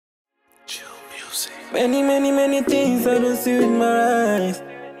Many, many, many things I don't see with my eyes.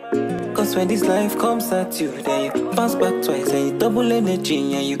 Cause when this life comes at you, then you bounce back twice and you double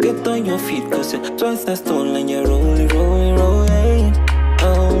energy and you get on your feet. Cause you're twice that stone and you're rolling, rolling, rolling.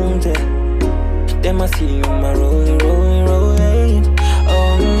 Oh, yeah. Then I see you, my rolling, rolling, rolling.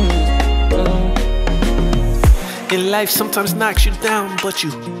 Oh, In life sometimes knocks you down, but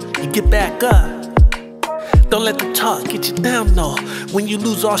you get back up. Don't let the talk get you down, no. When you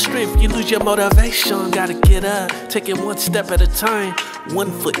lose all strength, you lose your motivation. Gotta get up, take it one step at a time.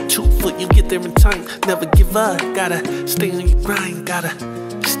 1 foot, 2 foot, you get there in time. Never give up, gotta stay on your grind. Gotta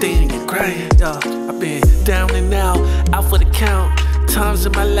stay on your grind, I've been down and out for the count. Times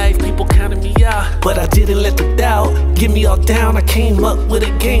in my life, people counted me out, but I didn't let the doubt get me all down. I came up with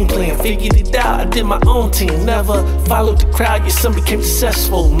a game plan, figured it out. I did my own team, never followed the crowd. Your son became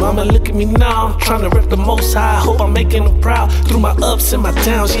successful. Mama, look at me now, I'm trying to rep the most high. Hope I'm making them proud. Through my ups and my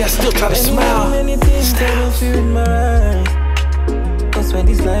downs, yeah, I still try to smile. Many things I don't see with my eyes. Cause when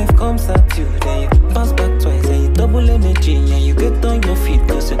this life comes at you, then you bounce back twice and you double energy and you get on your feet.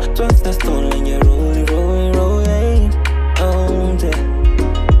 Cause you're twice the stone and you're rolling, rolling, rolling. Oh,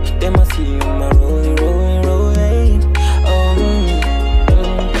 yeah. Then I see you, my rolling, rolling, rolling. Oh,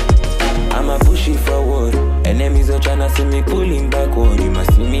 I'ma push it forward. Enemies are tryna see me pulling backward. You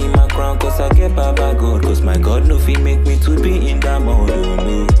must see me in my crown cause I get by God. Cause my God no fit make me to be in that mode. Oh,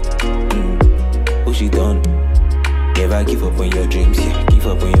 no. Push it on. Never give up on your dreams, yeah. Give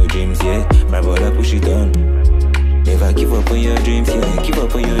up on your dreams, yeah. My brother, push it on. Never give up on your dreams, yeah. Give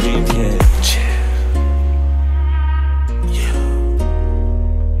up on your dreams, yeah.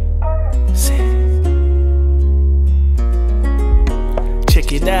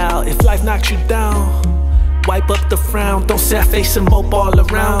 Check it out, if life knocks you down, wipe up the frown. Don't sad face and mope all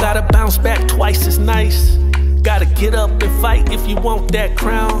around. Gotta bounce back twice as nice. Gotta get up and fight if you want that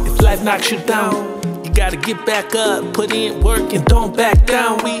crown. If life knocks you down, you gotta get back up, put in work and don't back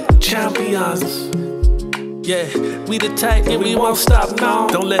down. We champions. Yeah, we the type and we won't stop now.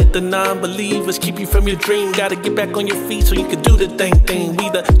 Don't let the non-believers keep you from your dream. Gotta get back on your feet so you can do the thing. We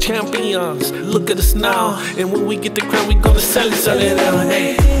the champions, look at us now. And when we get the crown, we gonna sell it out.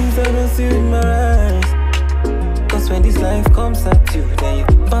 Hey. Things I don't see with my eyes. Cause when this life comes at you, then